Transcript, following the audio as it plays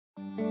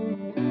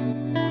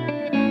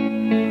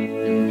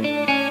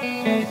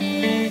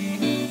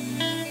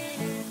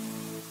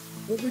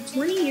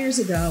20 years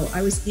ago,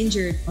 I was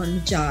injured on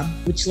the job,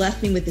 which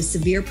left me with a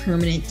severe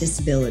permanent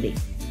disability.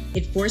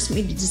 It forced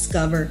me to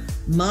discover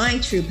my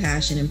true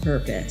passion and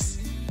purpose.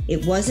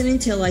 It wasn't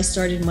until I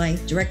started my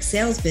direct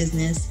sales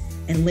business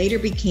and later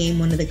became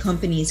one of the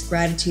company's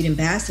gratitude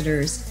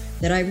ambassadors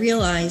that I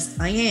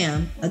realized I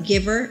am a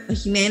giver, a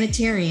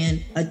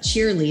humanitarian, a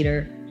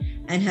cheerleader,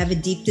 and have a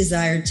deep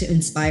desire to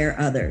inspire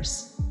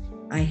others.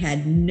 I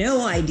had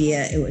no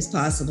idea it was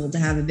possible to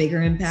have a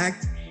bigger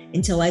impact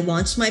until I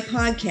launched my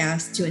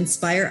podcast to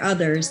inspire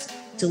others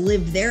to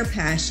live their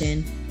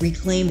passion,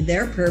 reclaim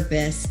their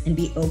purpose, and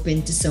be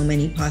open to so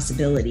many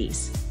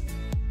possibilities.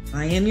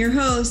 I am your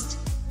host,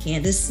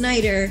 Candace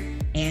Snyder,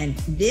 and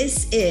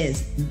this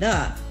is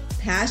the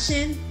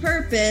Passion,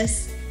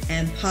 Purpose,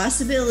 and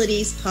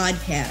Possibilities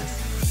podcast.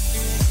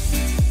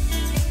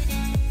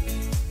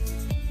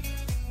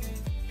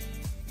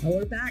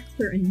 We're back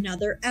for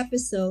another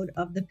episode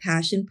of the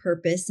Passion,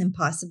 Purpose, and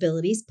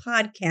Possibilities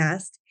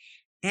podcast.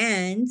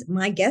 And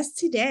my guest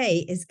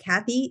today is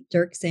Cathy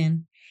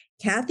Derksen.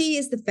 Cathy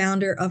is the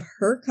founder of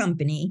her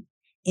company,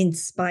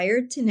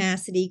 Inspired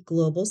Tenacity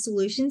Global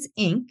Solutions,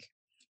 Inc.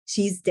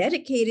 She's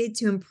dedicated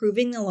to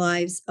improving the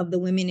lives of the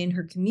women in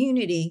her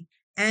community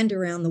and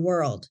around the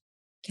world.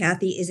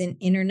 Cathy is an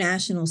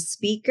international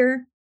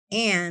speaker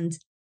and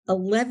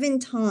 11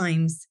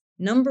 times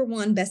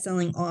 #1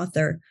 bestselling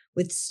author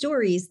with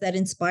stories that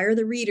inspire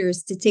the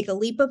readers to take a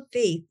leap of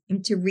faith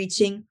into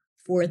reaching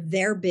for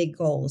their big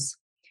goals.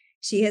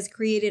 She has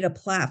created a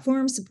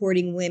platform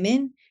supporting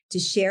women to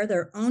share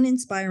their own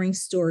inspiring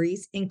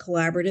stories in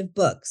collaborative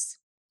books.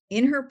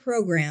 In her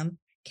program,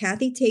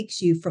 Cathy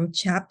takes you from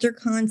chapter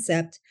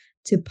concept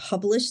to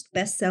published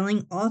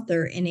best-selling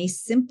author in a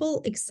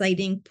simple,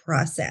 exciting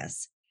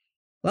process.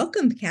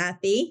 Welcome,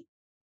 Cathy.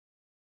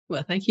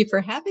 Well, thank you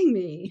for having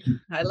me.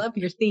 I love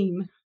your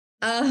theme.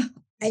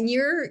 And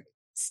your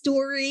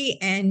story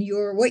and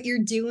what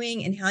you're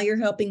doing and how you're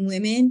helping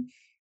women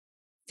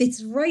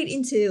fits right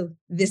into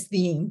this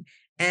theme.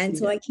 And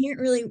so I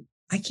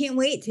can't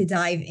wait to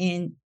dive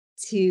in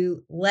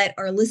to let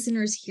our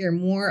listeners hear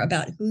more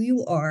about who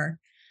you are,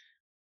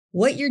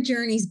 what your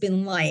journey's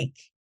been like,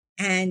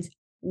 and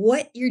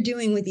what you're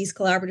doing with these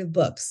collaborative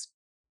books.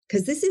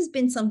 Because this has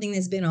been something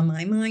that's been on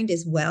my mind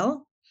as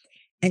well.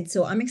 And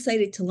so I'm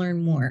excited to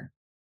learn more.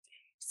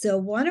 So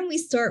why don't we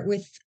start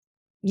with,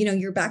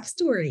 your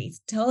backstory?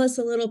 Tell us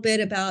a little bit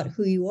about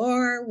who you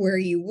are, where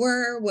you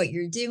were, what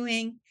you're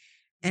doing.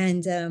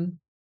 And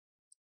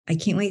I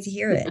can't wait to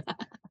hear it.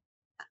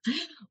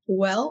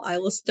 Well, I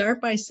will start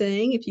by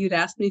saying if you'd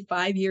asked me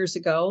 5 years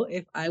ago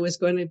if I was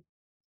going to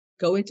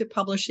go into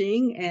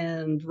publishing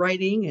and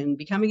writing and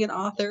becoming an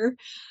author,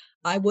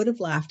 I would have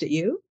laughed at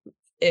you.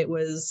 It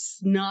was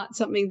not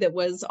something that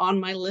was on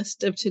my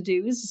list of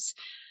to-dos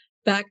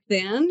back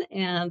then.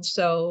 And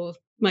so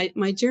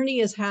my journey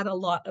has had a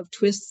lot of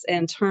twists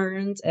and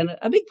turns, and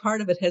a big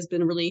part of it has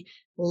been really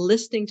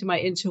listening to my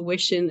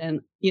intuition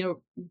and,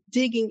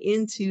 digging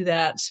into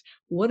that.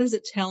 What is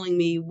it telling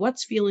me?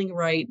 What's feeling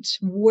right?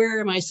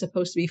 Where am I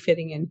supposed to be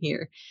fitting in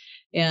here?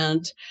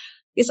 And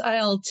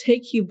I'll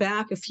take you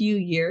back a few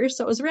years.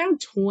 So it was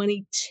around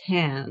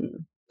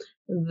 2010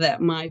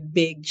 that my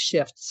big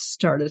shift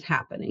started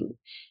happening.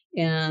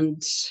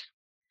 And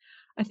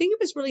I think it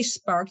was really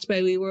sparked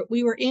by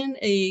we were in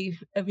a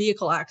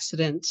vehicle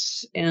accident,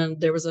 and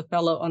there was a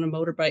fellow on a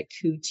motorbike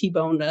who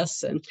T-boned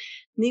us, and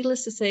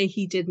needless to say,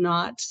 he did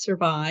not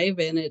survive.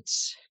 And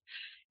it's,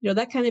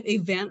 that kind of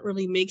event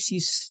really makes you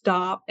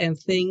stop and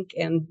think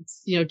and,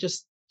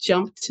 just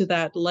jump to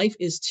that life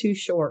is too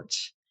short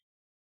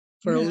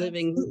for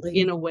living Absolutely.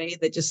 in a way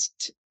that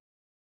just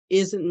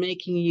isn't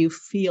making you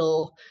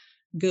feel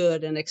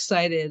good and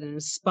excited and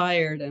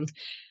inspired.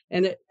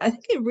 I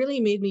think it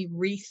really made me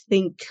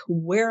rethink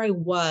where I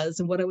was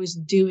and what I was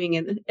doing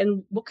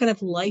and what kind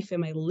of life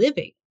am I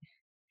living.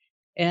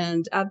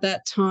 And at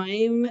that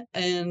time,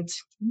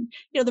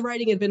 the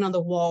writing had been on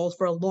the wall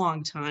for a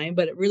long time,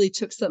 but it really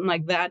took something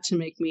like that to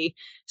make me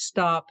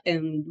stop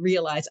and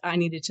realize I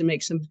needed to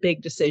make some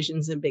big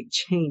decisions and big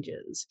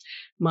changes.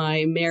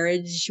 My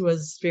marriage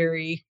was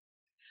very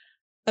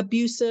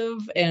abusive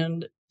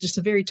and just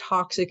a very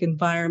toxic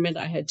environment.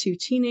 I had 2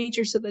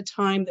 teenagers at the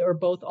time that were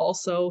both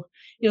also,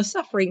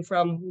 suffering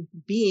from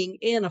being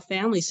in a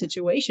family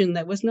situation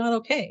that was not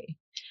okay.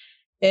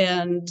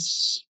 And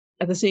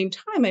at the same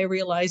time, I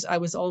realized I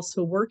was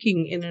also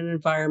working in an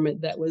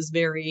environment that was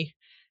very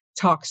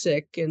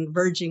toxic and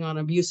verging on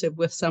abusive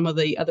with some of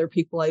the other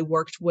people I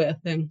worked with.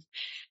 And,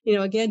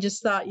 again,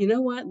 just thought,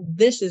 what,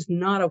 this is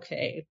not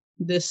okay.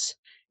 This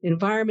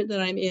environment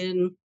that I'm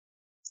in,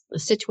 the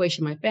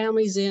situation my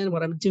family's in,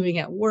 what I'm doing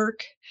at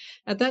work.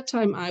 At that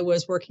time, I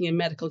was working in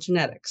medical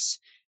genetics.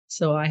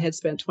 So I had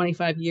spent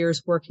 25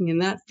 years working in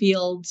that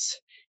field,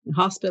 in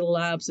hospital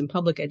labs and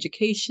public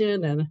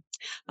education. And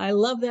I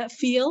love that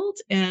field.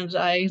 And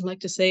I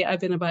like to say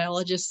I've been a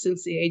biologist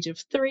since the age of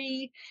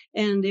 3,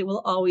 and it will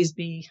always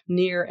be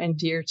near and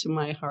dear to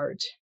my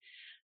heart.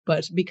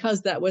 But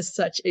because that was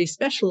such a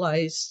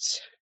specialized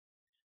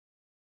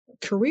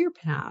career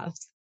path,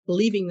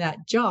 leaving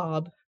that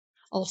job,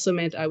 also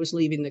meant I was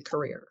leaving the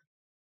career.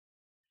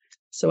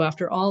 So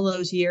after all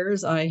those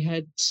years,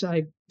 I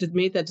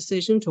made that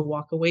decision to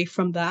walk away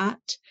from that.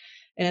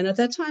 And at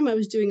that time, I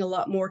was doing a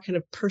lot more kind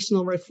of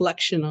personal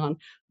reflection on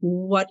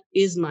what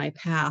is my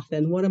path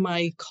and what am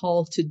I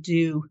called to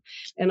do.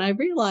 And I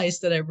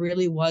realized that I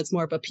really was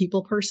more of a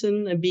people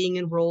person, and being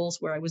in roles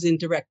where I was in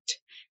direct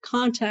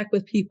contact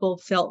with people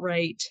felt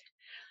right.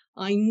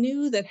 I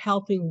knew that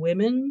helping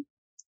women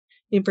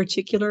in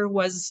particular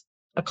was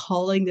a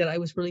calling that I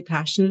was really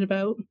passionate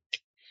about.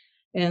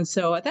 And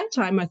so at that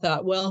time, I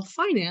thought, well,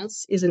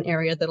 finance is an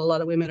area that a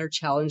lot of women are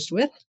challenged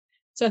with.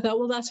 So I thought,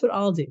 well, that's what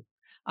I'll do.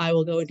 I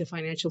will go into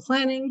financial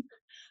planning.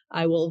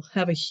 I will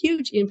have a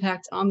huge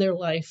impact on their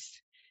life,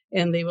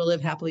 and they will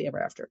live happily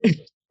ever after.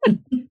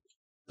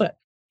 But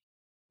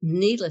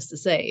needless to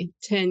say,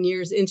 10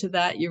 years into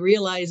that, you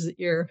realize that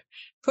you're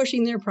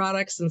pushing their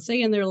products and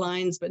saying their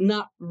lines, but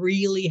not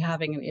really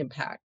having an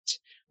impact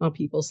on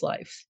people's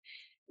life.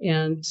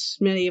 And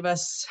many of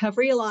us have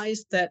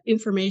realized that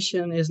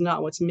information is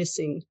not what's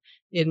missing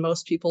in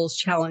most people's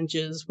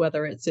challenges,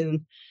 whether it's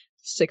in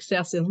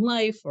success in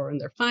life or in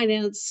their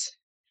finance.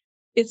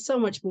 It's so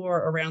much more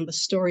around the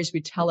stories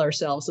we tell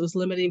ourselves, those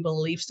limiting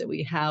beliefs that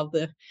we have,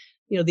 the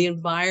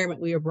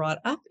environment we are brought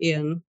up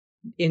in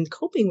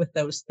coping with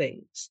those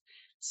things.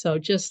 So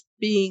just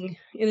being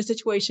in a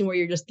situation where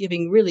you're just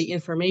giving really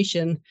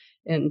information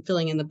and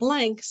filling in the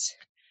blanks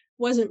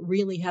wasn't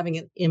really having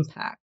an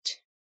impact.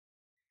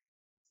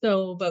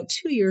 So about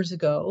 2 years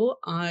ago,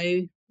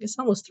 I guess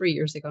almost 3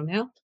 years ago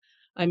now,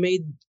 I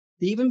made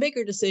the even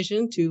bigger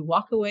decision to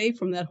walk away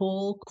from that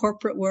whole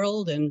corporate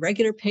world and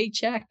regular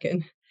paycheck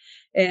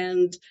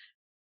and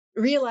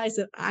realize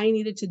that I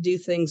needed to do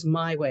things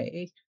my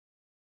way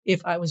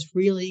if I was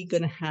really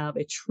going to have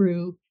a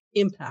true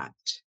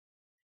impact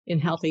in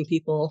helping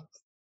people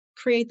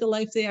create the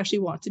life they actually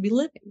want to be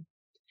living.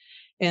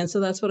 And so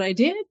that's what I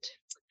did.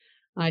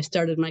 I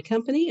started my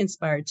company,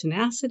 Inspired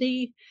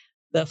Tenacity.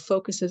 The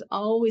focus has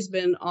always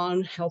been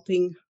on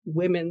helping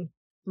women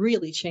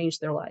really change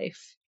their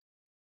life.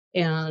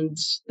 And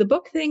the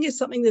book thing is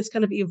something that's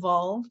kind of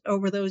evolved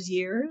over those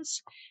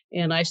years.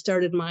 And I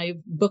started my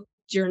book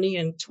journey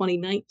in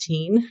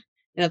 2019.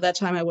 And at that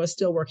time, I was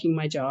still working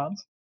my job.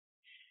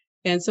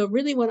 And so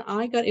really when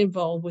I got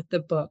involved with the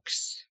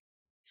books,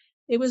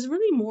 it was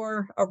really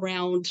more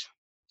around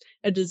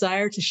a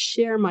desire to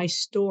share my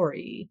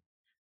story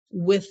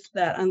with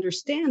that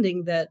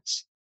understanding that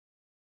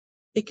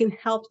it can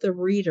help the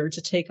reader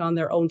to take on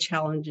their own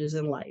challenges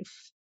in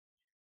life.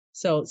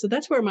 So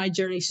that's where my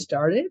journey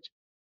started.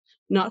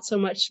 Not so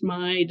much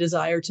my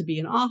desire to be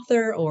an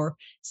author or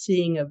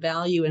seeing a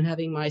value in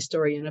having my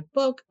story in a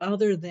book,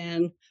 other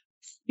than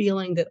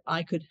feeling that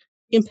I could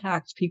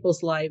impact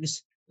people's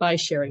lives by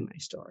sharing my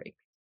story.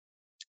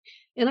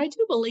 And I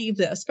do believe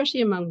that,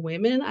 especially among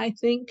women, I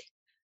think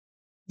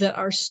that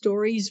our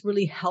stories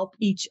really help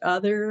each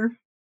other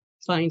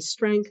find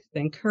strength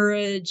and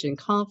courage and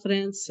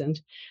confidence, and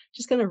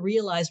just kind of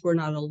realize we're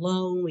not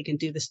alone. We can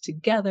do this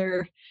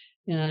together.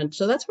 And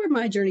so that's where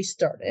my journey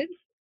started.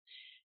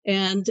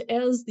 And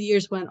as the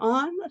years went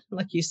on,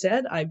 like you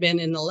said, I've been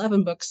in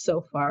 11 books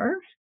so far.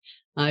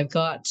 I've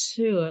got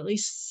at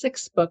least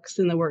 6 books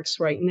in the works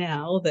right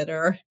now that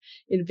are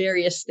in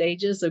various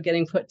stages of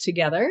getting put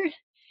together.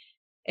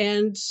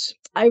 And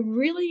I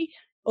really,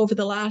 over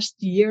the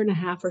last year and a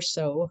half or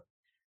so,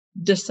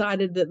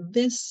 decided that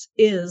this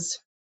is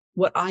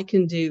what I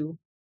can do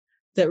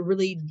that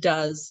really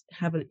does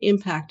have an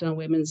impact on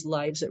women's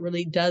lives. That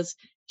really does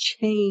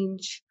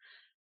change.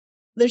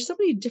 There's so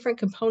many different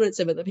components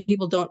of it that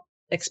people don't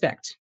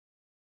expect.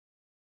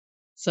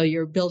 So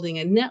you're building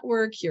a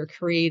network, you're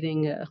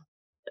creating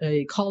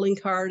a calling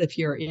card if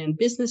you're in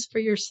business for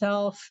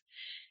yourself.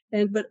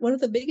 But one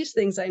of the biggest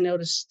things I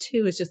noticed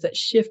too is just that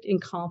shift in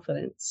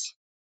confidence.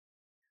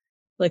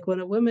 Like when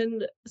a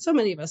woman, so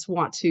many of us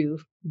want to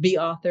be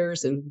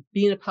authors and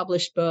be in a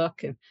published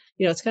book. And,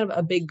 it's kind of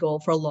a big goal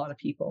for a lot of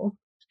people.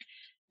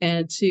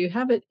 And to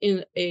have it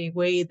in a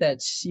way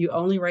that you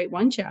only write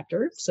one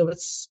chapter. So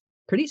it's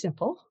pretty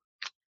simple.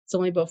 It's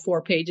only about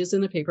 4 pages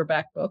in a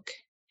paperback book.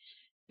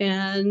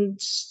 And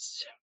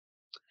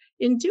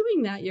in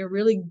doing that, you're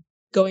really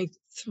going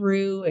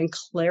through and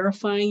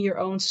clarifying your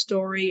own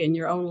story and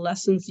your own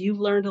lessons you've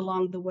learned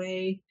along the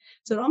way.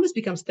 So it almost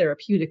becomes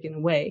therapeutic in a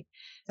way.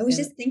 I was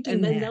just thinking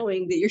and then that.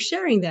 knowing that you're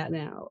sharing that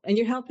now and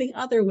you're helping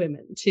other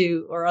women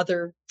or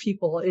other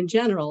people in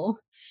general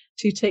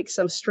to take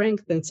some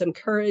strength and some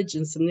courage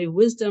and some new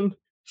wisdom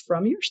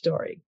from your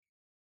story.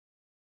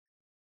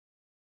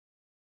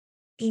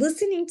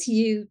 Listening to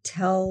you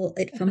tell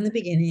it from the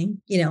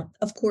beginning,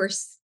 of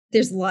course,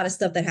 there's a lot of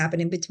stuff that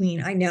happened in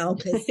between. I know,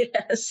 because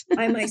Yes.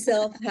 I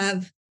myself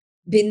have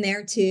been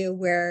there too,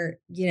 where,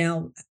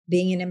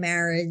 being in a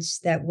marriage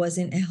that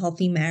wasn't a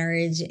healthy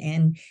marriage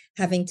and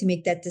having to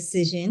make that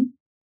decision,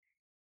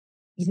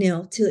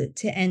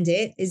 to end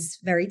it is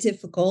very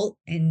difficult.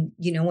 And,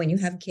 when you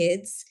have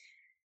kids,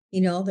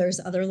 there's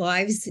other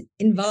lives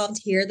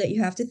involved here that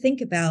you have to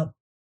think about.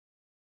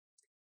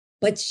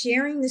 But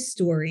sharing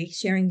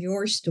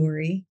your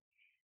story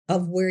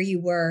of where you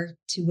were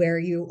to where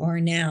you are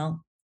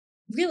now,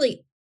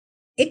 really,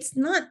 it's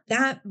not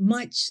that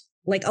much.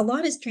 Like, a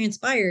lot has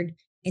transpired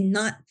in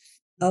not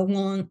a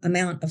long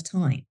amount of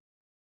time.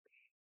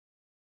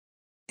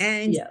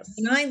 And when Yes.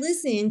 I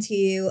listen to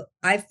you,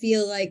 I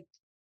feel like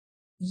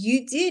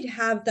you did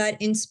have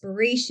that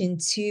inspiration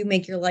to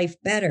make your life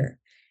better.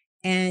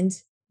 And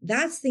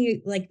that's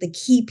the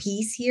key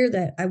piece here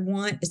that I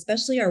want,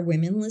 especially our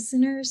women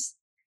listeners,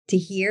 to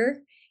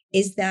hear,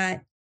 is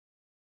that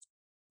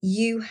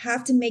you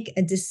have to make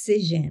a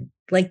decision.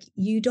 Like,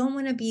 you don't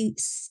want to be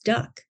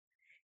stuck.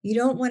 You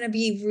don't want to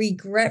be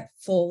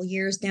regretful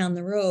years down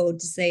the road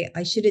to say,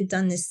 I should have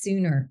done this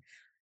sooner,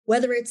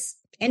 whether it's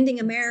ending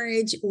a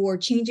marriage or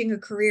changing a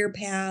career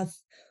path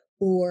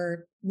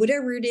or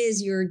whatever it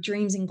is your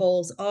dreams and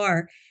goals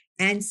are.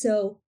 And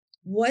so,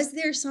 was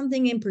there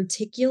something in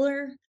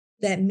particular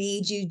that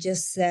made you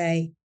just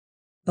say,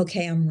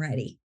 okay, I'm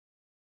ready?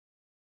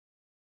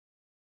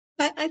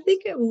 I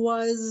think it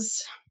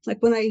was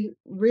like when I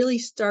really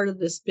started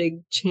this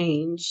big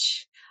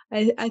change.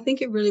 I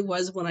think it really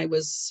was when I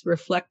was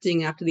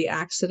reflecting after the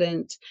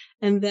accident,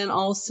 and then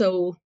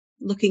also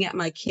looking at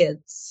my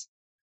kids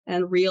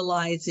and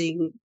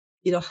realizing,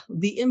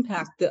 the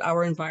impact that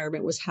our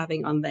environment was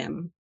having on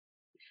them.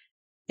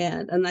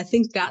 And I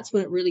think that's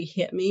when it really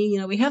hit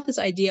me. We have this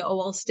idea, oh,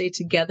 I'll stay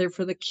together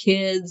for the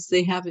kids.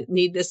 They have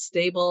need this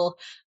stable.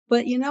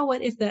 But you know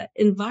what? If that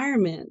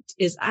environment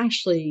is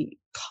actually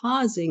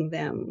causing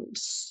them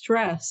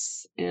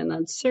stress and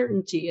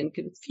uncertainty and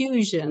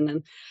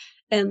confusion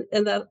and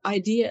that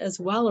idea as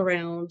well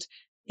around,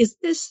 is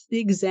this the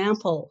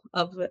example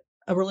of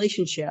a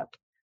relationship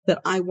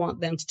that I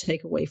want them to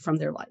take away from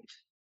their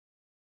life?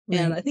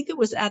 And Right. I think it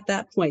was at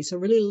that point. So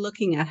really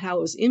looking at how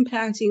it was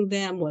impacting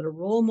them, what a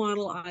role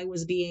model I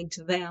was being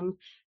to them.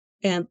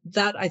 And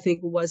that I think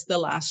was the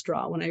last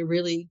straw when I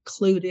really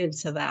clued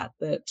into that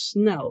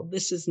no,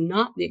 this is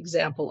not the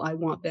example I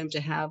want them to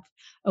have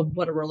of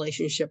what a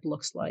relationship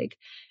looks like.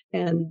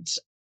 And,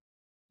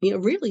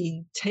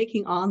 really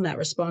taking on that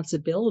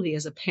responsibility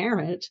as a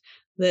parent,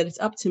 that it's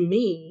up to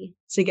me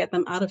to get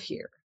them out of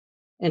here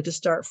and to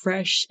start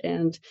fresh.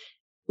 And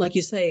like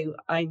you say,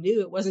 I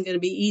knew it wasn't going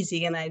to be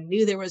easy, and I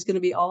knew there was going to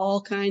be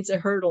all kinds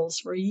of hurdles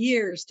for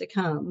years to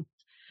come.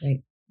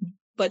 Right.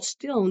 But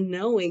still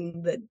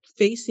knowing that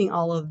facing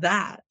all of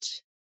that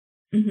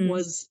Hmm.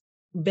 was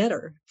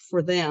better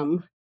for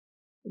them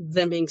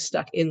than being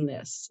stuck in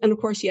this. And of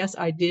course, yes,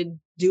 I did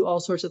do all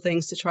sorts of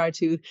things to try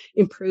to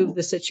improve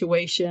the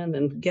situation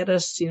and get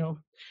us,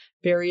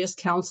 various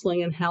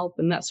counseling and help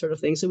and that sort of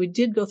thing. So we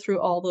did go through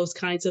all those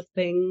kinds of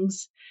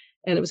things,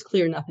 and it was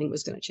clear nothing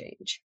was going to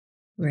change.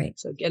 Right.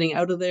 So getting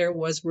out of there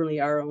was really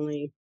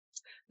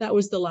that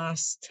was the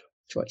last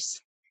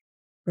choice.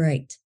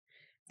 Right.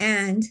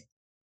 And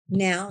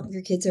now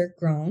your kids are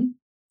grown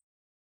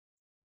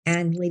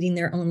and leading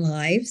their own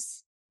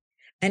lives.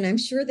 And I'm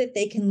sure that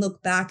they can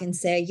look back and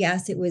say,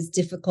 yes, it was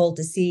difficult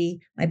to see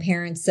my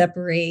parents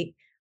separate,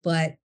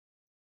 but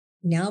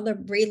now the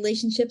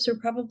relationships are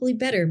probably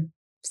better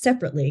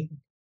separately,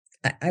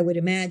 I would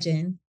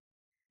imagine.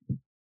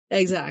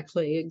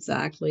 Exactly,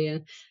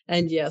 exactly.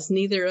 And yes,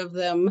 neither of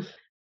them,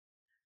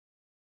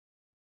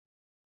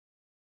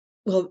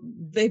 well,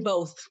 they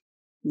both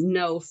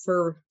know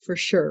for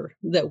sure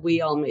that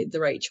we all made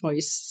the right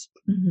choice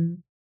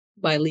Mhm.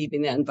 by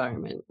leaving that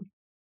environment.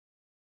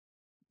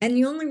 And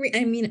the only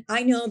I mean,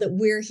 I know that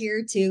we're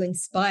here to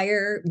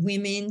inspire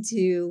women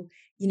to,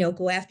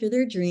 go after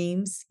their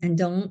dreams and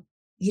don't,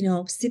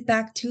 sit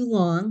back too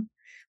long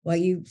while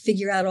you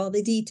figure out all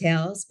the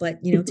details,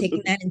 but,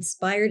 taking that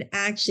inspired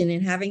action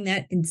and having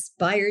that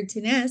inspired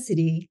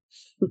tenacity.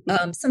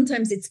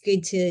 Sometimes it's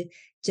good to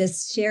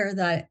just share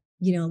that,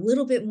 a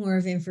little bit more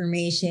of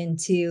information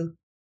to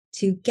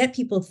get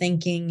people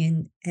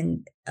thinking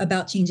and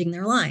about changing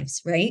their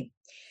lives, right?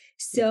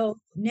 Yes. So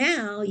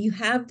now you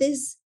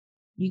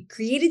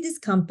created this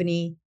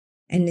company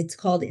and it's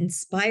called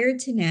Inspired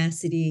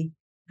Tenacity.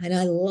 And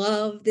I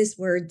love this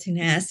word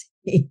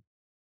tenacity.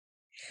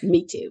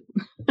 Me too.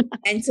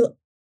 And so,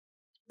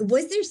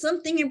 was there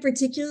something in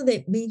particular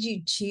that made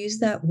you choose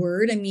that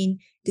word? I mean,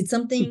 did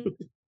something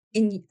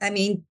I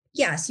mean,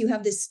 yes, you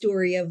have this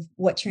story of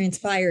what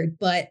transpired,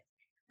 but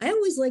I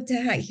always like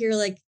to hear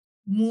like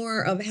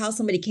more of how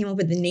somebody came up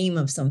with the name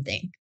of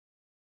something.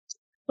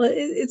 Well,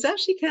 it's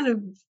actually kind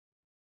of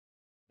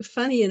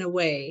funny in a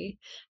way,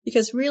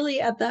 because really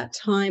at that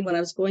time when I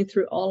was going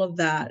through all of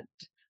that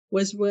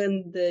was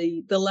when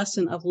the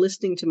lesson of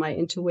listening to my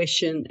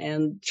intuition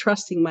and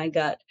trusting my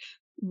gut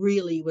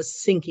really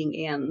was sinking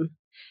in.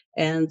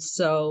 And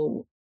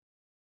so,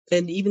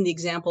 and even the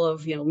example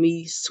of,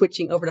 me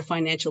switching over to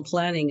financial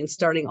planning and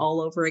starting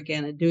all over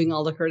again and doing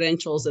all the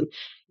credentials and,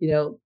 you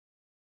know,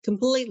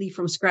 completely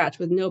from scratch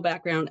with no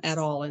background at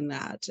all in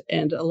that.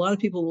 And a lot of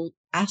people will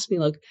ask me,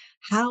 like,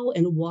 how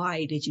and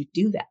why did you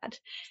do that?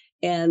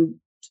 And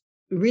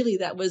really,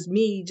 that was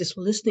me just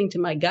listening to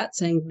my gut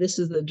saying, this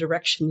is the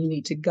direction you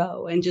need to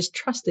go, and just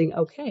trusting,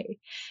 okay.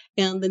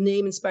 And the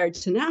name Inspired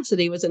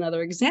Tenacity was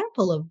another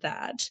example of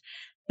that,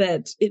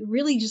 that it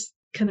really just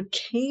kind of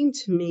came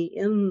to me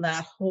in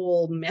that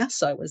whole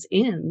mess I was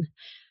in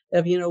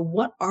of,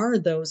 what are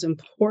those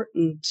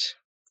important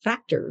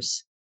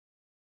factors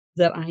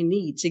that I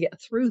need to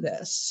get through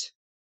this?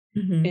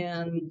 Hmm.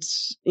 And,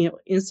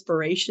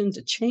 inspiration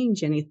to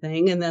change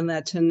anything. And then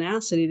that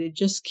tenacity to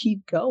just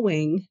keep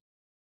going.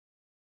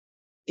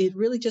 It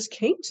really just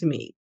came to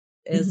me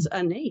as Hmm.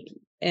 a name.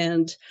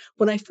 And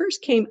when I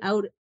first came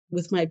out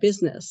with my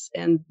business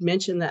and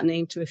mentioned that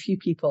name to a few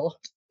people,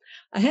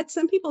 I had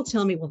some people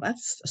tell me, well,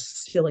 that's a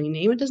silly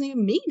name. It doesn't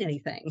even mean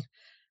anything.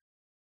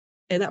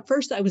 And at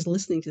first I was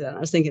listening to that and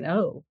I was thinking,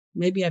 oh,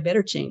 maybe I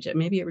better change it.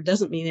 Maybe it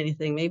doesn't mean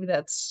anything. Maybe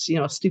that's,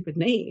 a stupid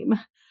name.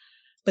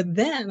 But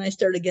then I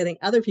started getting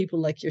other people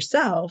like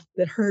yourself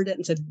that heard it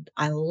and said,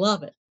 I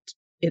love it.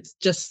 It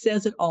just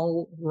says it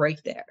all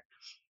right there.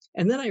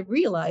 And then I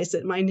realized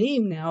that my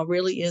name now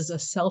really is a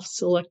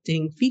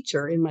self-selecting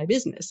feature in my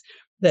business,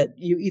 that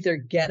you either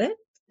get it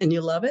and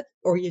you love it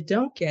or you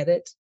don't get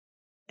it.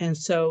 And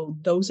so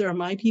those are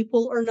my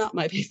people or not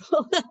my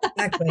people.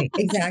 Exactly.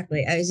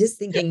 Exactly. I was just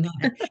thinking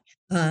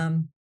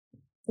that,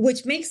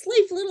 which makes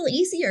life a little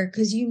easier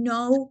because you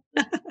know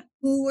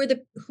who are the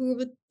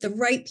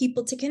right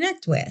people to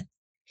connect with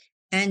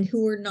and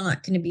who are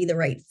not going to be the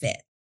right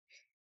fit.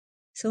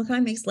 So it kind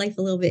of makes life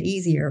a little bit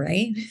easier,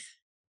 right?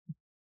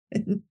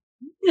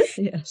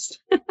 Yes.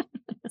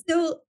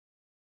 So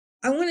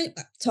I want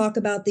to talk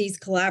about these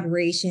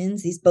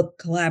collaborations, these book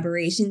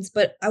collaborations,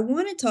 but I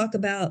want to talk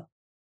about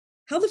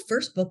how the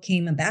first book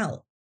came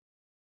about.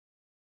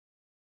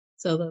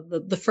 So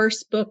the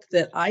first book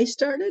that I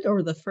started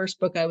or the first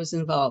book I was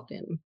involved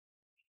in?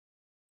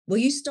 Well,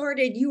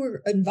 you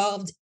were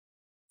involved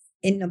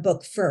in a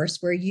book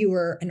first where you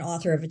were an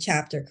author of a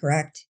chapter,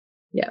 correct?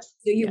 Yes.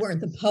 So you Yeah.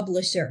 weren't the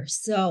publisher.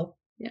 So,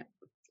 Yeah.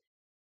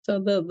 So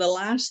the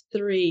last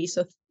three,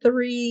 so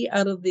 3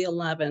 out of the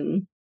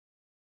 11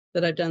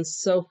 that I've done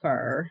so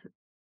far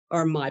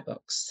are my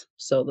books.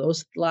 So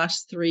those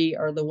last 3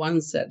 are the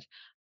ones that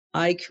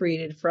I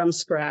created from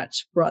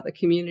scratch, brought the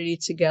community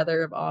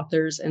together of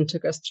authors, and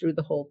took us through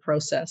the whole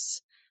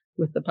process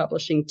with the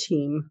publishing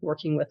team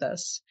working with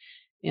us.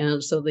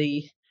 And so what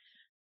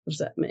does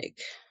that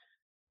make?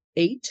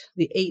 8.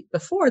 The 8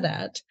 before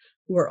that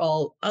were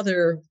all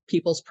other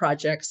people's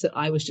projects that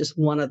I was just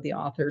one of the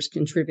authors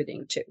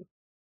contributing to.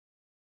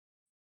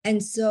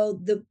 and so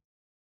the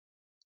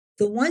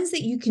ones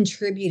that you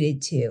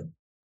contributed to,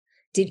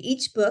 did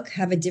each book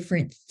have a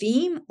different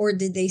theme or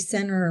did they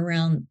center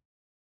around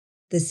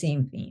the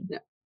same theme? No,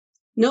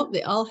 nope,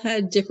 they all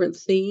had different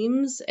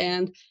themes,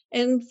 and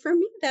for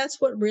me that's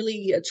what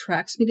really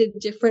attracts me to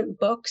different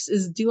books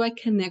is, do I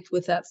connect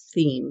with that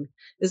theme?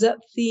 Is that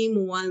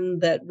theme one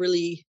that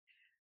really,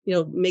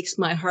 makes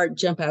my heart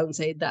jump out and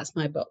say that's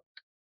my book?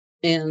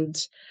 And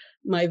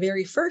my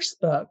very first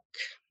book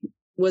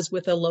was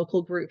with a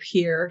local group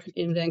here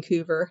in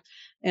Vancouver,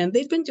 and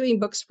they'd been doing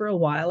books for a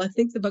while. I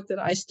think the book that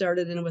I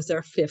started in was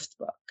their 5th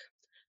book.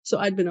 So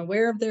I'd been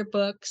aware of their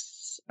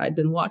books. I'd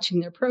been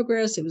watching their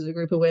progress. It was a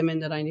group of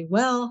women that I knew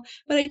well,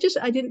 but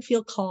I didn't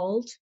feel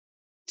called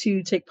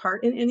to take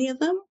part in any of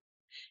them.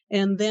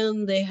 And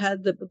then they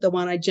had the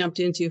one I jumped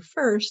into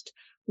first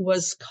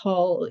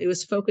it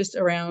was focused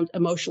around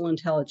emotional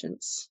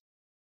intelligence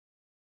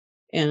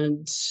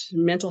and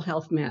mental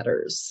health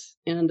matters.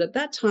 And at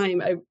that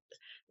time,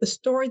 the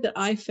story that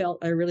I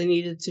felt I really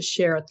needed to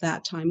share at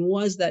that time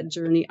was that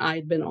journey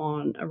I'd been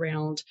on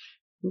around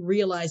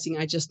realizing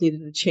I just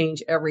needed to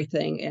change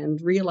everything and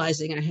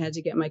realizing I had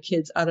to get my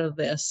kids out of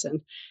this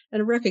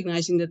and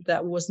recognizing that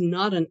that was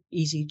not an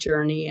easy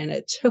journey and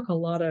it took a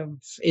lot of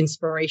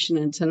inspiration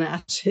and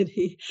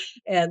tenacity.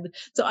 And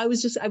so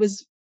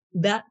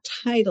that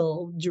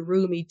title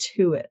drew me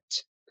to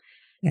it.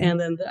 Okay. And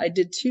then I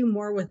did 2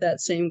 more with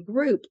that same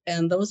group.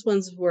 And that was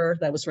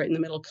right in the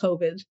middle of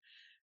COVID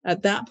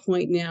at that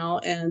point now,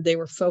 and they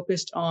were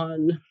focused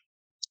on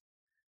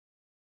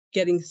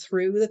getting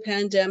through the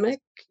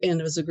pandemic. And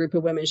it was a group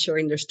of women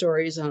sharing their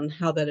stories on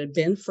how that had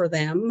been for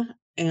them.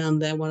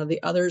 And then one of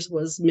the others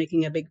was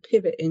making a big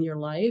pivot in your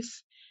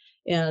life.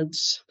 And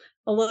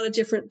a lot of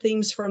different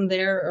themes from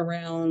there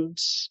around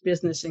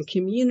business and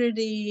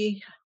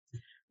community.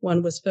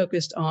 One was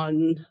focused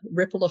on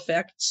ripple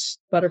effects,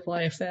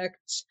 butterfly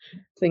effects,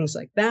 things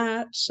like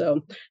that.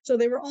 So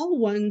they were all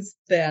ones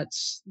that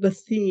the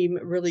theme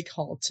really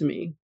called to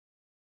me.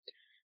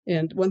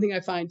 And one thing I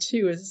find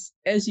too is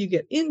as you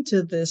get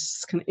into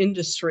this kind of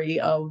industry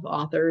of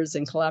authors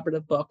and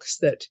collaborative books,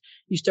 that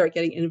you start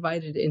getting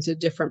invited into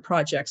different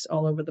projects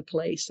all over the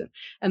place.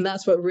 And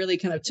that's what really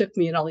kind of took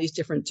me in all these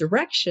different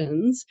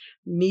directions,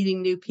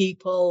 meeting new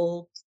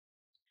people,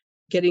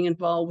 getting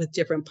involved with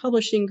different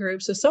publishing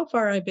groups. So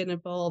far I've been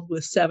involved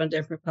with 7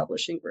 different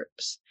publishing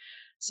groups.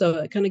 So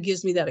it kind of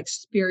gives me that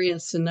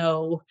experience to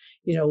know,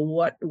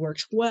 what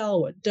works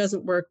well, what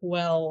doesn't work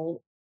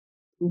well,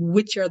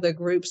 which are the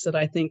groups that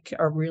I think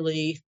are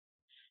really,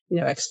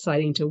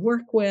 exciting to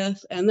work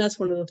with. And that's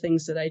one of the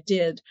things that I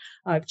did.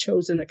 I've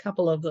chosen a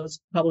couple of those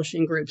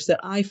publishing groups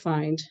that I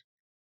find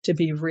to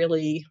be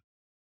really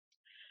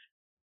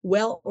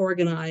well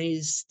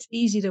organized,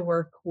 easy to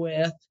work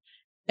with,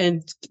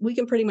 And we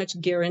can pretty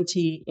much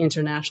guarantee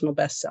international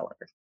bestseller.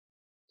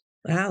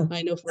 Wow.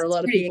 I know for a That's lot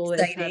of pretty people, they've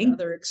had exciting.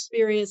 other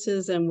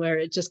experiences and where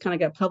it just kind of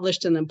got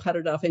published and then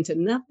puttered off into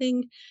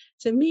nothing.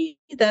 To me,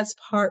 that's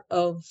part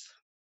of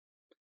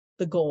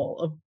the goal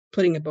of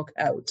putting a book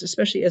out,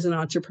 especially as an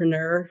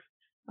entrepreneur.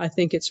 I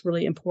think it's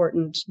really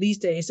important. These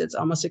days, it's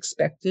almost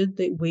expected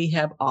that we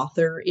have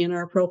author in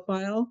our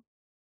profile.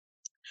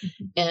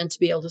 Mhm. And to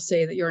be able to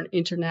say that you're an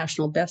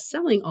international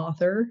best-selling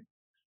author,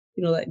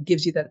 that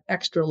gives you that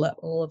extra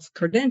level of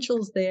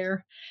credentials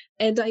there.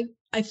 And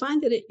I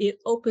find that it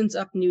opens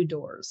up new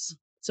doors.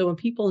 So when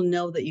people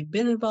know that you've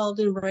been involved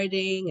in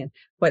writing, and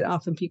quite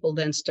often people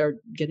then start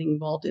getting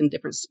involved in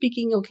different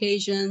speaking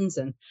occasions,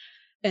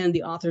 and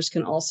the authors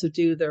can also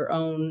do their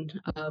own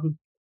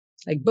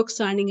like book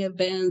signing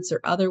events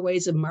or other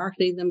ways of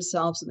marketing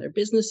themselves and their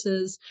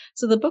businesses.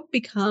 So the book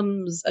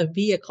becomes a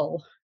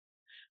vehicle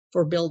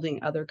for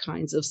building other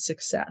kinds of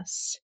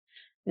success.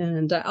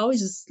 And I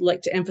always just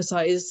like to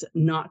emphasize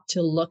not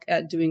to look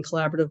at doing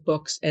collaborative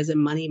books as a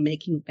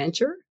money-making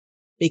venture,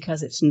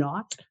 because it's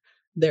not.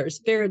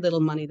 There's very little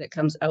money that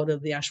comes out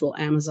of the actual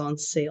Amazon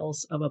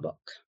sales of a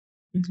book.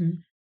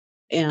 Mhm.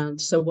 And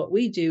so what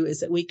we do is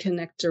that we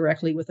connect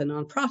directly with a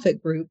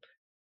nonprofit group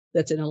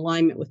that's in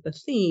alignment with the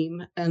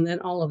theme, and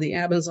then all of the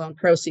Amazon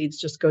proceeds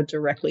just go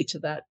directly to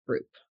that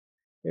group.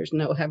 There's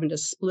no having to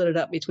split it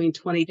up between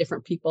 20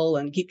 different people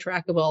and keep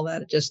track of all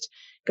that. It just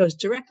goes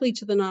directly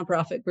to the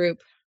nonprofit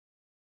group.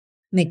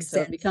 And Makes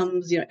so it sense.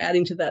 becomes,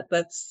 adding to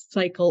that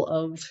cycle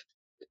of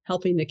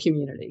helping the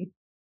community.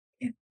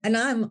 And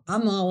I'm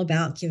all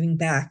about giving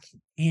back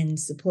and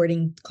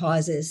supporting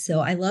causes. So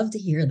I love to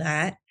hear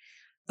that.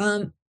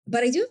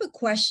 But I do have a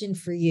question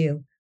for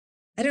you.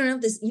 I don't know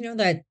if this,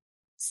 that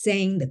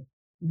saying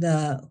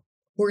the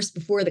horse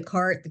before the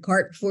cart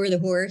before the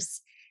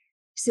horse.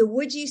 So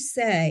would you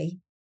say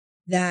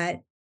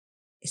that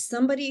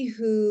somebody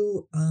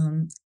who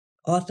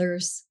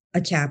authors a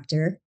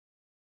chapter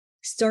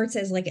starts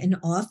as like an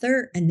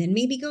author and then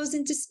maybe goes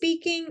into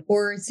speaking,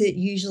 or is it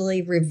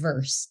usually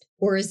reversed,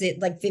 or is it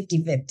like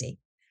 50-50?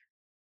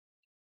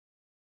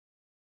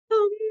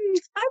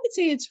 I would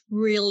say it's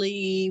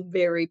really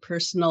very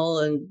personal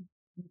and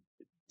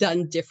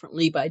done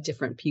differently by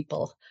different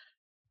people.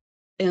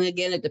 And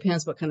again, it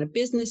depends what kind of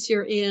business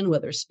you're in,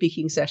 whether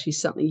speaking is actually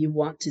something you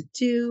want to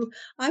do.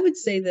 I would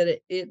say that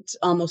it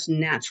almost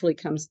naturally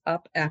comes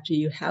up after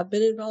you have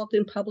been involved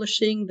in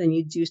publishing. Then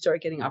you do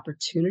start getting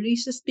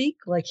opportunities to speak,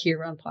 like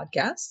here on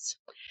podcasts.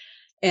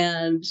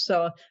 And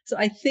so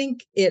I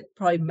think it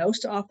probably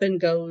most often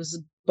goes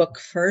book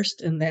first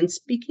and then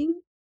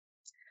speaking.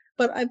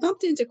 But I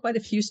bumped into quite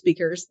a few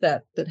speakers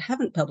that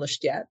haven't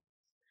published yet,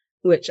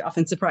 which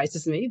often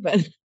surprises me,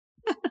 but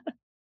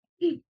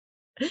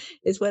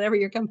it's whatever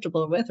you're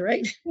comfortable with,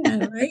 right?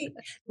 Yeah, right.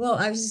 Well,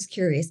 I was just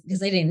curious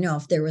because I didn't know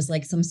if there was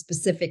like some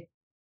specific,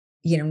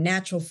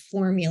 natural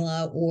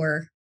formula,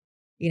 or,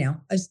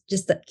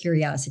 just a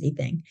curiosity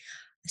thing.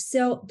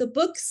 So the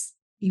books,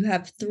 you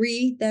have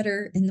three that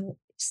are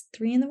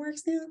three in the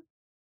works now?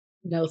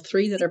 No,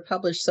 3 that are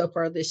published so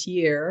far this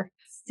year.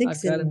 I've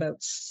Six got in the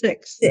about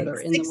 6 that are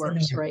in the six in the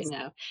works right works.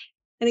 now.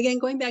 And again,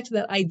 going back to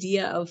that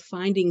idea of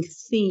finding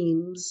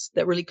themes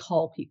that really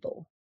call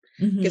people.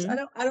 Because I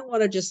Hmm. don't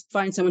want to just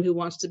find someone who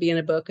wants to be in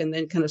a book and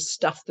then kind of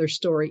stuff their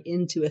story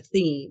into a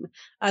theme.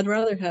 I'd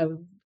rather have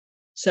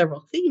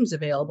several themes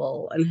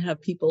available and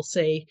have people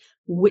say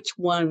which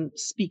one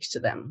speaks to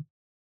them,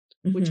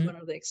 which Hmm. one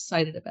are they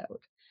excited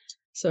about.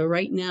 So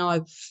right now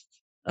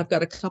I've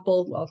got a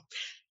couple. Well,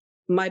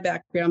 my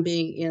background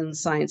being in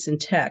science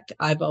and tech,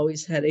 I've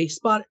always had a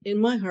spot in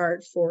my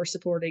heart for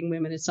supporting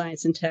women in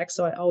science and tech.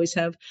 So I always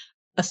have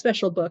a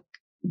special book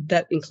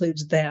that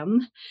includes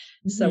them.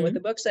 So with the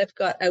Hmm. books I've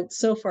got out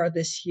so far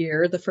this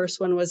year, the first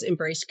one was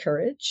Embrace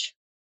Courage.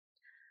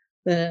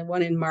 The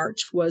one in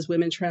March was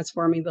Women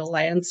Transforming the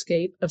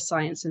Landscape of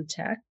Science and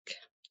Tech.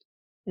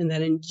 And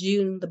then in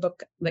June, the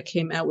book that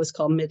came out was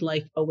called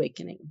Midlife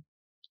Awakening.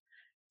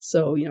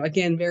 So,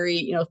 again,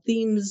 very,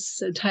 themes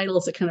and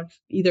titles that kind of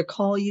either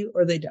call you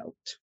or they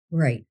don't.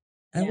 Right.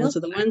 I And love so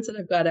the that. ones that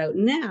I've got out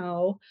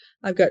now,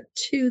 I've got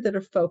 2 that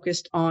are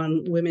focused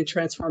on women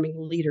transforming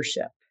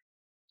leadership.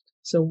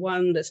 So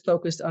one that's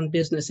focused on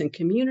business and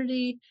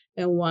community,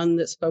 and one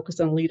that's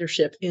focused on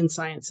leadership in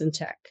science and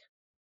tech.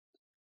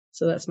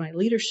 So that's my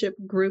leadership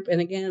group.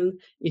 And again,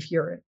 if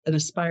you're an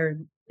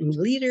aspiring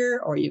leader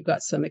or you've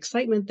got some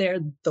excitement there,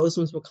 those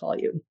ones will call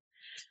you.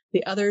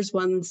 The others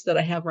ones that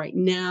I have right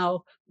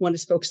now, one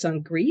is focused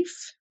on grief.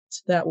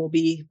 So that will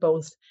be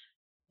both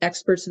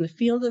experts in the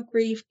field of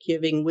grief,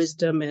 giving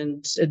wisdom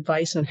and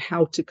advice on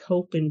how to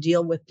cope and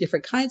deal with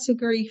different kinds of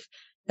grief,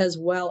 as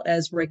well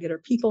as regular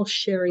people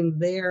sharing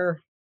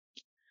their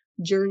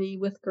journey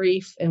with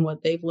grief and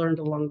what they've learned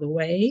along the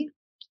way.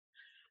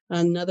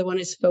 Another one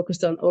is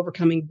focused on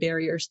overcoming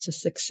barriers to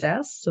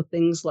success. So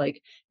things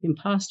like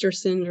imposter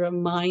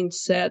syndrome,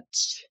 mindset,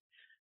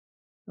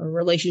 a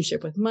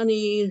relationship with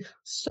money,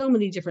 so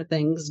many different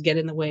things get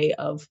in the way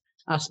of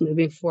us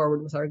moving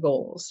forward with our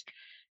goals.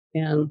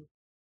 And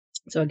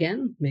so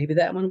again, maybe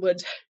that one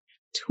would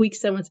tweak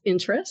someone's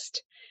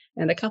interest.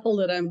 And a couple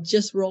that I'm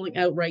just rolling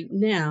out right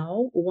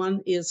now.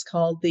 One is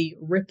called The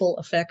Ripple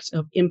Effect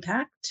of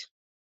Impact.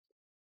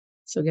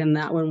 So again,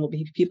 that one will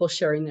be people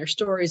sharing their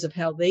stories of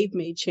how they've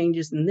made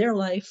changes in their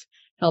life,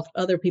 helped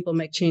other people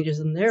make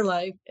changes in their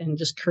life, and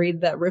just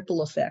created that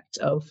ripple effect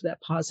of that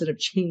positive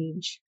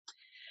change.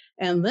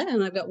 And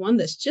then I've got one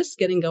that's just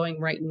getting going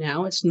right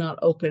now. It's not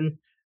open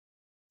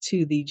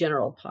to the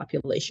general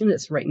population.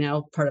 It's right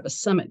now part of a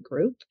summit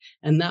group.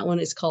 And that one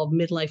is called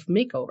Midlife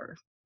Makeover.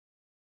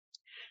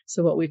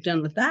 So what we've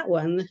done with that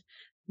one,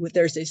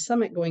 there's a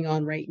summit going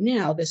on right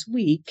now this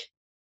week,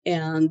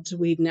 and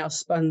we've now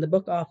spun the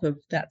book off of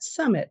that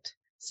summit.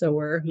 So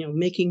we're,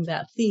 making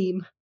that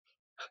theme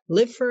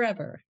live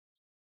forever.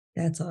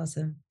 That's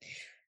awesome.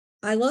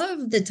 I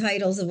love the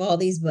titles of all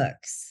these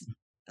books.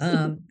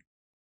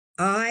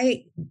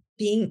 I,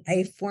 being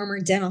a former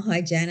dental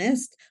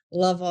hygienist,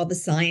 love all the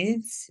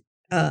science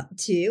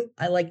too.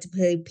 I like to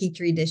play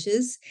Petri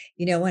dishes,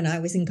 when I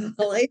was in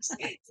college.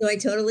 So I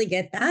totally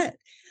get that.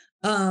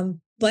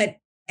 But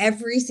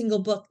every single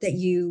book that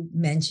you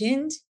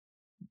mentioned,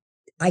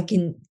 I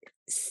can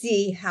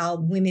see how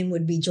women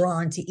would be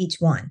drawn to each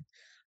one.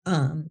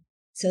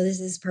 So this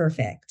is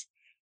perfect.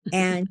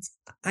 And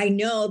I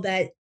know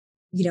that,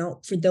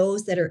 for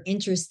those that are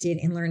interested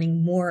in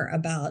learning more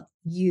about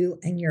you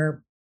and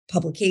your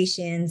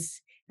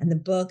publications and the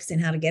books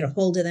and how to get a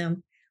hold of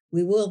them,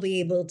 we will be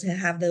able to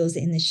have those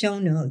in the show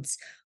notes.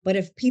 But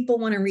if people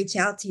want to reach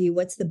out to you,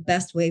 what's the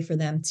best way for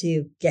them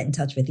to get in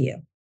touch with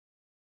you?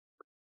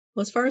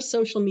 Well, as far as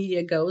social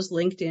media goes,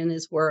 LinkedIn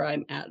is where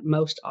I'm at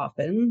most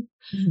often.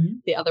 Mm-hmm.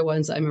 The other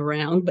ones I'm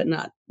around, but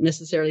not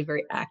necessarily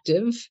very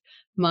active.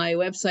 My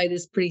website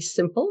is pretty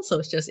simple. So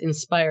it's just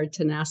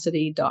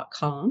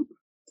inspiredtenacity.com.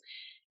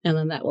 And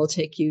then that will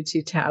take you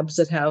to tabs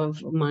that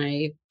have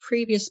my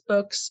previous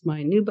books,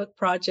 my new book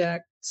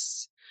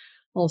projects,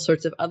 all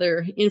sorts of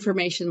other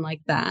information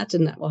like that.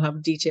 And that will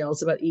have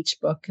details about each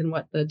book and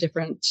what the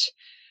different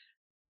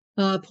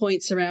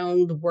points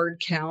around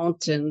word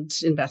count and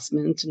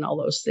investment and all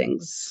those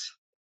things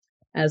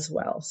as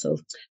well. So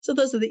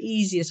those are the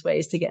easiest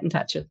ways to get in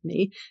touch with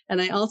me. And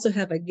I also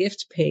have a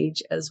gift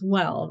page as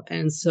well.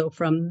 And so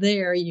from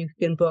there, you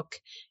can book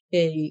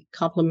a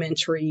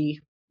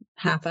complimentary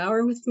half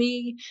hour with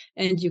me.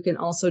 And you can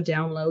also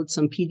download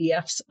some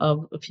PDFs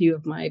of a few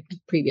of my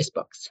previous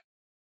books.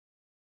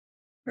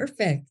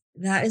 Perfect.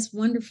 That is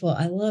wonderful.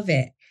 I love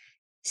it.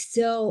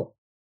 So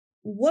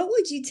what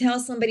would you tell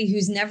somebody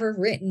who's never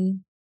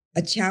written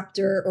a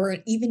chapter, or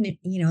even,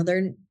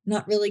 they're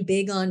not really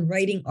big on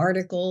writing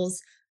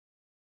articles?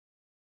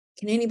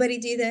 Can anybody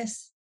do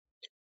this?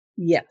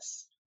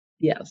 Yes.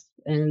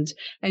 And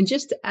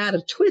just to add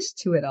a twist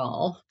to it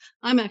all,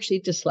 I'm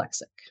actually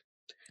dyslexic.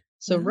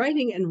 So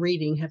writing and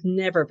reading have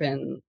never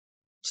been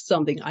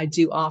something I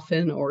do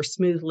often or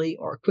smoothly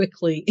or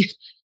quickly.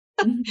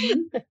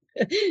 Mm-hmm.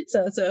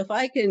 So if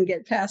I can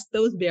get past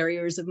those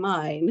barriers of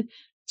mine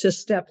to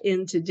step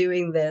into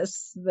doing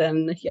this,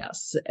 then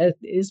yes, it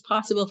is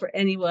possible for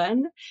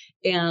anyone.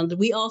 And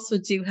we also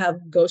do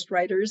have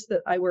ghostwriters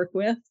that I work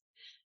with.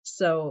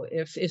 So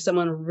if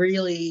someone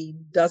really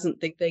doesn't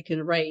think they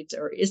can write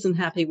or isn't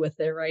happy with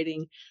their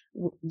writing,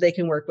 they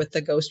can work with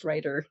the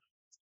ghostwriter.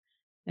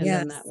 And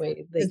then that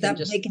way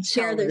they can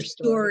share their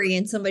story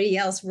and somebody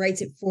else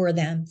writes it for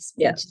them.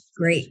 Yes. Which is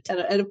great.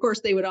 And of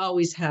course they would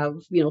always have,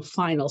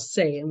 final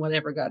say in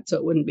whatever got. So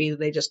it wouldn't be that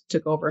they just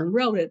took over and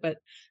wrote it, but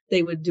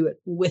they would do it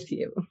with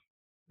you.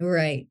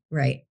 Right.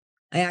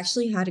 I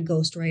actually had a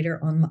ghostwriter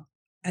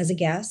as a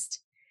guest,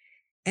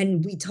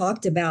 and we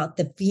talked about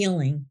the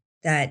feeling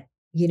that,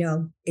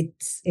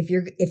 it's if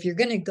you're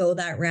going to go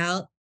that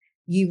route,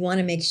 you want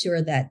to make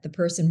sure that the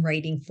person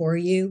writing for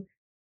you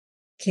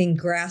can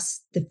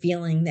grasp the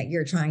feeling that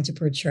you're trying to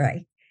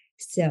portray.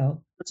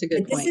 So that's a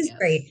good point. This is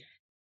great.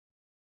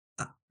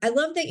 I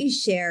love that you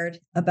shared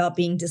about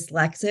being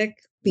dyslexic,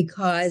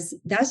 because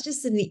that's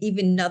just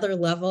even another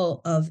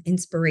level of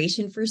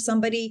inspiration for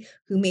somebody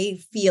who may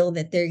feel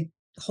that they're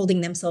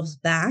holding themselves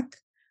back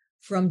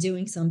from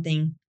doing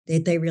something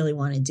that they really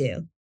want to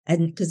do.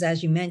 And because,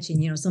 as you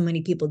mentioned, so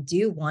many people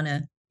do want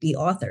to be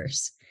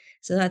authors.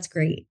 So that's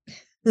great.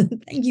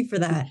 Thank you for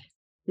that.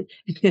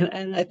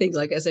 And I think,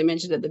 like, as I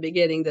mentioned at the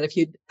beginning, that if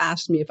you'd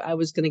asked me if I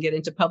was going to get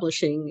into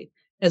publishing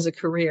as a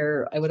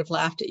career, I would have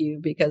laughed at you,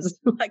 because,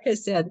 like I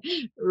said,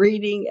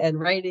 reading and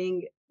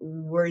writing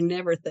were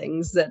never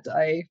things that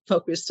I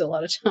focused a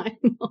lot of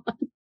time on.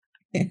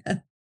 Yeah.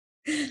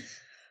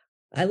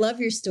 I love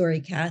your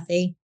story,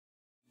 Cathy.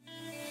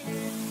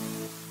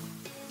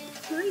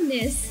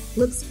 Kindness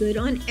looks good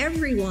on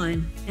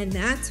everyone, and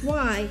that's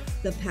why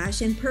the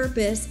Passion,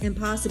 Purpose, and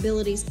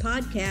Possibilities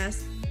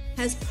podcast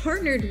has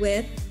partnered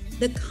with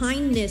The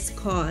Kindness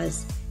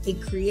Cause, a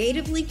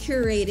creatively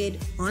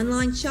curated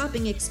online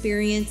shopping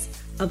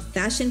experience of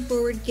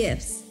fashion-forward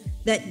gifts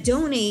that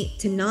donate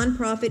to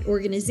nonprofit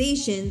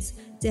organizations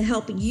to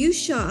help you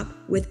shop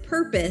with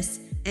purpose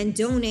and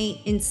donate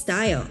in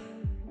style.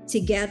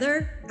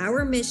 Together,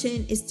 our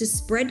mission is to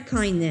spread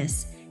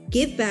kindness,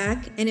 give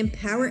back, and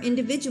empower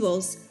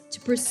individuals to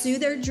pursue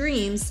their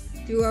dreams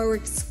through our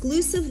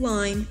exclusive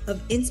line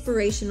of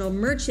inspirational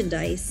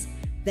merchandise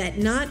that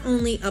not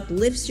only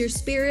uplifts your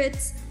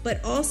spirits,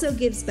 but also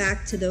gives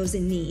back to those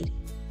in need.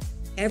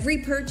 Every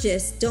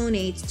purchase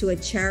donates to a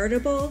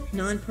charitable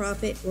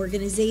nonprofit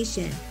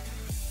organization.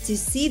 To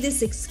see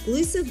this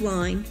exclusive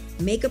line,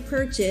 make a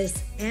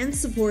purchase, and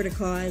support a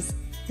cause,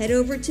 head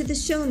over to the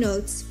show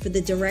notes for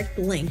the direct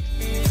link.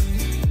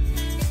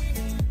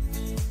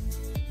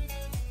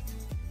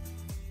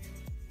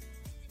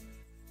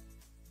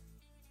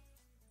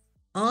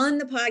 On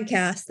the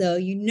podcast, though,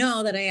 you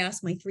know that I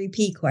ask my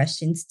 3P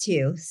questions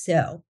too.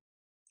 So,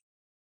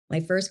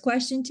 my first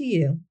question to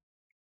you,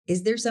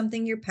 is there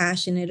something you're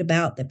passionate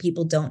about that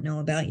people don't know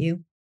about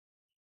you?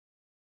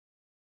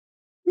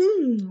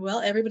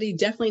 Well, everybody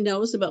definitely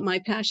knows about my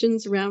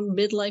passions around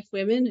midlife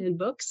women and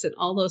books and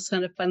all those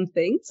kind of fun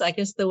things. I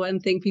guess the one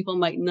thing people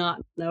might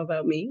not know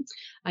about me,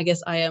 I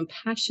guess I am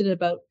passionate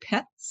about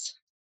pets.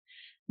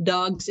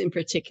 Dogs in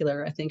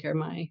particular, I think are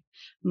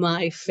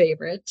my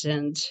favorite.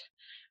 And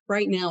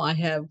right now I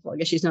have, well, I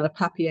guess she's not a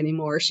puppy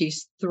anymore.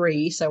 She's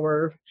 3, so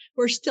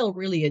we're still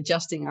really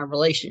adjusting our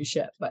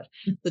relationship. But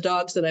the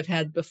dogs that I've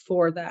had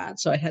before that,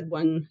 so I had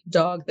one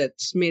dog that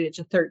made it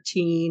to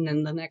 13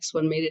 and the next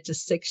one made it to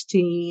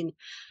 16,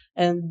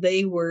 and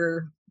they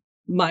were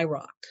my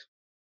rock.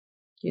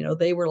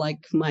 They were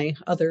like my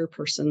other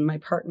person, my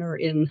partner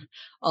in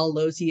all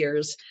those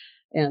years.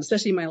 And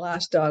especially my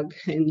last dog.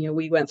 And,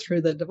 we went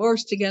through the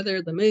divorce together,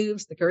 the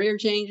moves, the career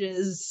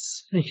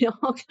changes,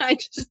 all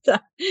kinds of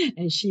stuff.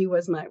 And she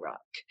was my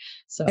rock. I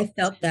So,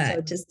 felt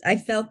that. I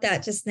felt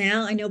that just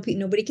now. I know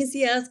nobody can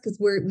see us because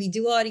we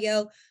do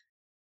audio.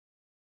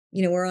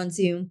 We're on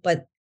Zoom,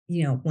 but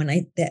when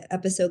the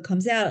episode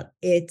comes out,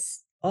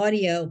 it's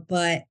audio,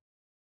 but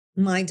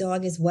my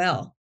dog as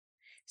well.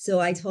 So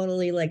I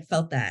totally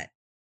felt that.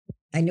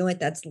 I know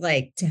what that's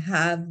like to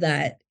have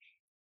that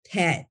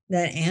pet,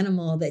 that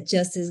animal that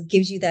just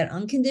gives you that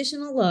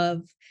unconditional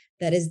love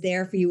that is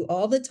there for you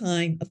all the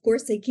time. Of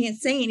course, they can't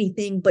say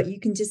anything, but you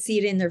can just see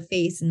it in their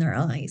face and their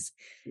eyes.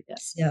 yeah,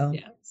 So,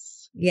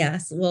 yes.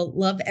 yes, well,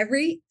 love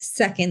every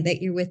second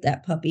that you're with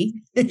that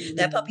puppy,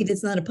 that puppy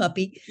that's not a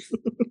puppy.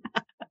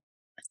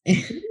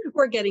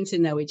 We're getting to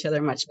know each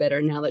other much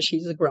better now that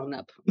she's a grown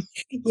up.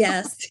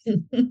 Yes.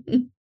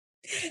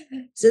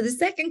 So the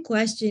second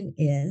question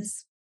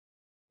is,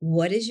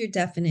 what is your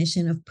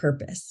definition of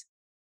purpose?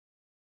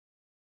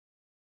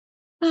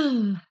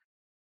 I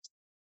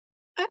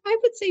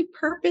would say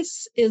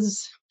purpose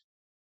is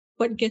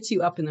what gets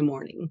you up in the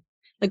morning.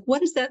 Like,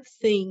 what is that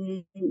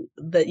thing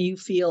that you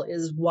feel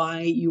is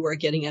why you are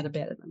getting out of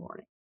bed in the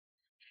morning?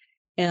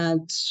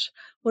 And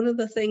one of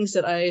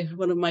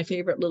my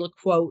favorite little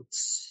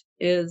quotes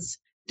is,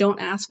 don't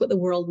ask what the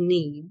world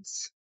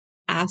needs,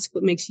 ask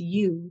what makes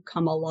you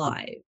come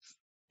alive,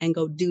 and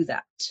go do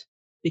that.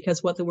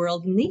 Because what the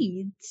world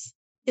needs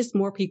is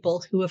more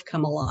people who have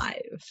come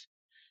alive.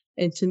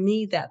 And to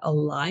me, that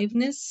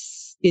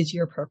aliveness is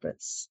your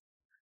purpose.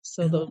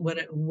 So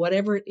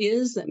whatever it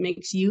is that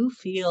makes you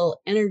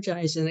feel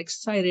energized and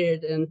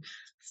excited and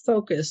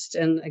focused.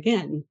 And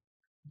again,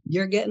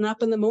 you're getting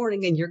up in the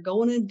morning and you're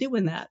going and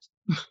doing that.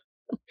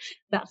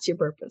 That's your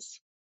purpose.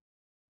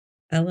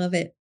 I love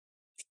it.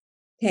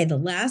 Okay, the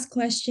last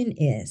question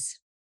is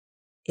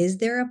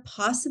there a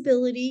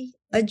possibility,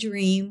 a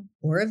dream,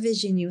 or a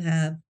vision you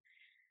have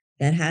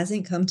that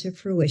hasn't come to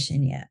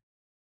fruition yet?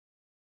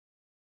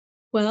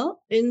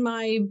 Well, in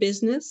my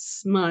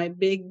business, my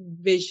big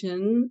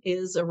vision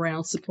is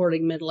around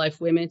supporting midlife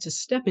women to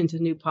step into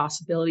new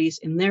possibilities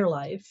in their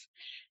life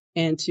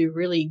and to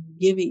really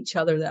give each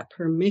other that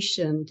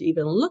permission to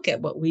even look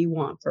at what we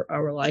want for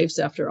our lives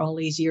after all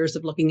these years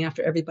of looking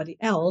after everybody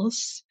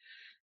else.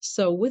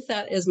 So with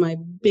that as my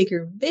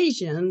bigger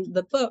vision,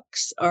 the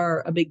books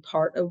are a big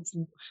part of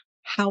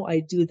how I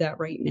do that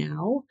right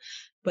now.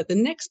 But the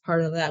next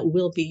part of that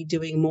will be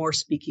doing more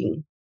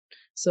speaking.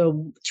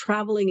 So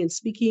traveling and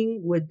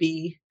speaking would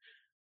be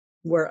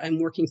where I'm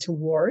working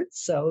towards.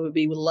 So it would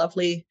be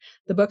lovely.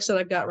 The books that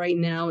I've got right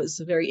now is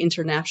a very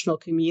international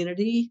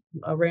community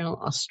around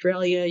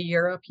Australia,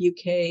 Europe,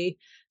 UK,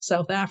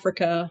 South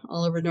Africa,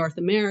 all over North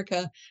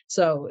America.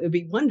 So it would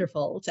be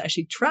wonderful to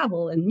actually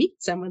travel and meet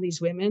some of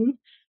these women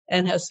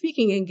and have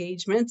speaking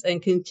engagements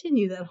and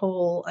continue that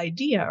whole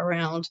idea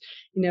around,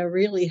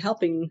 really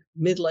helping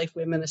midlife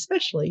women,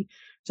 especially,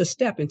 to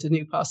step into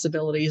new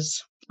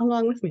possibilities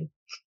along with me.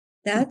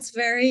 That's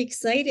very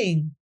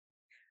exciting.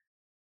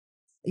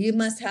 You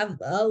must have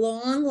a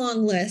long,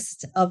 long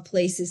list of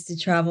places to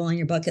travel on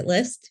your bucket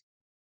list.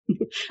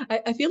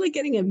 I feel like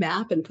getting a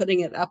map and putting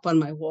it up on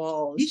my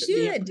walls. You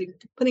should.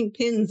 Putting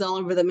pins all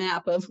over the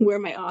map of where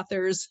my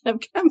authors have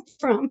come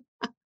from.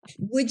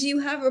 Would you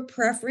have a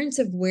preference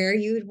of where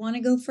you would want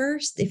to go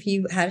first if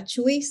you had a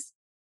choice?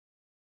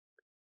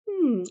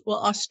 Well,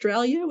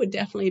 Australia would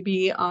definitely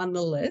be on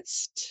the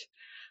list.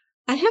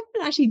 I haven't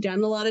actually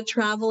done a lot of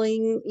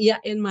traveling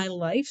yet in my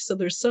life, so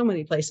there's so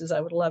many places I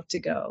would love to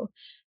go.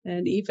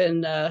 And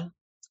even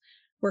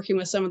working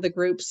with some of the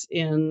groups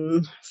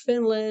in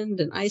Finland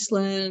and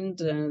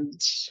Iceland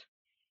and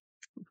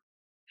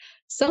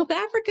South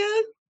Africa,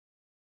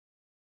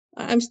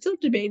 I'm still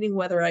debating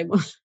whether I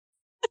want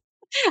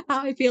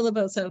how I feel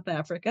about South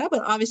Africa,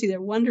 but obviously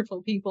they're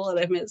wonderful people and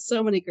I've met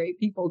so many great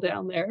people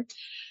down there.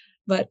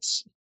 But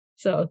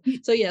so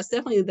yes,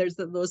 definitely there's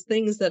those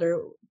things that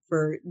are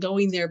for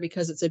going there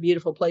because it's a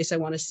beautiful place I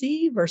want to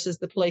see versus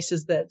the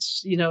places that,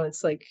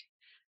 it's like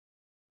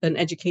an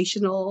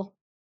educational,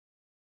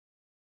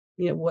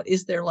 what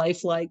is their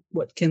life like?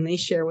 What can they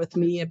share with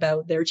me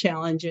about their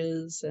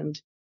challenges?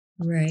 And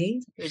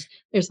Right.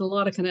 there's a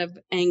lot of kind of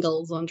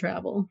angles on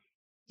travel.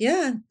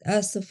 Yeah.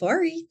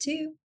 Safari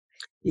too.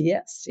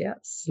 Yes,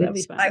 that'd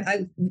be Which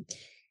fun.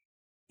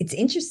 it's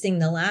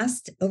interesting.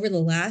 Over the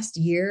last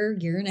year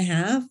and a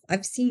half,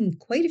 I've seen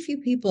quite a few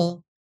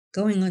people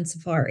going on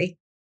safari.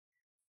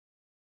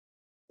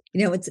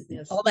 It's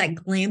Yes. all that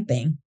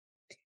glamping.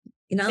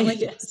 Not like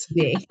it used Yes. to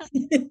be.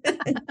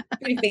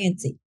 Pretty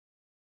fancy.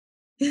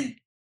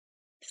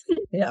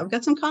 Yeah, I've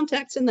got some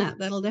contacts in that.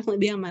 That'll definitely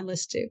be on my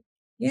list too.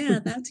 Yeah,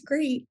 that's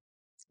great.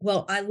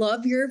 Well, I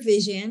love your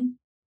vision.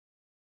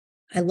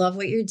 I love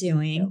what you're Yep.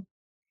 doing.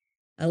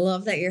 I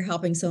love that you're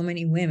helping so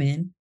many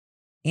women.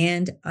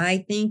 And I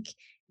think,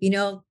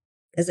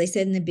 as I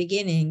said in the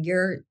beginning,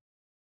 your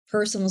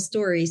personal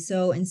story is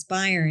so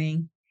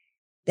inspiring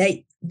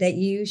that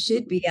you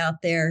should be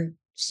out there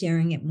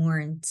sharing it more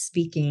and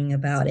speaking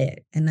about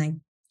it.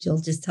 And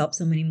you'll just help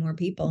so many more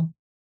people.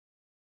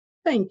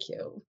 Thank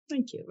you.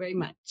 Thank you very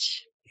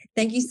much.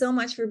 Thank you so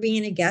much for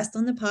being a guest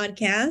on the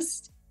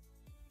podcast.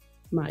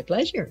 My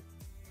pleasure.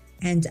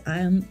 And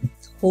I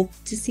hope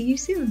to see you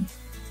soon.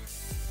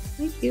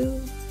 Thank you.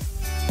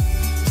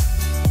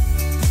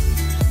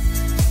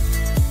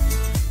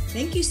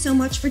 Thank you so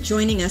much for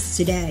joining us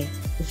today.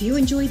 If you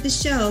enjoyed the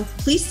show,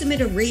 please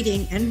submit a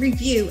rating and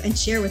review and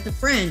share with a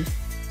friend.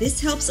 This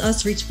helps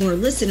us reach more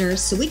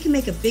listeners so we can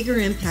make a bigger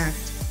impact.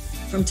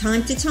 From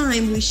time to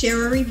time, we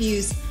share our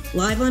reviews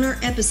live on our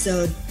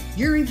episode.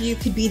 Your review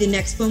could be the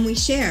next one we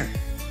share.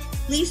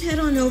 Please head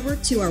on over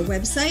to our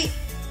website,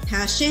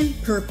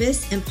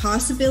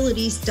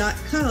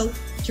 passionpurposeandpossibilities.co,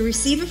 to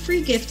receive a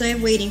free gift I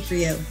have waiting for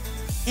you.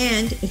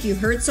 And if you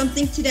heard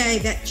something today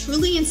that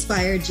truly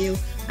inspired you,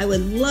 I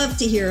would love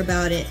to hear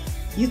about it.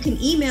 You can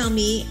email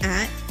me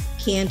at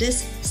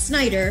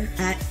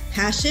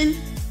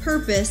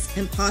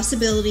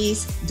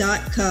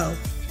CandiceSnyder@passionpurposeandpossibilities.co.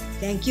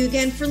 Thank you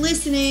again for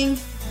listening.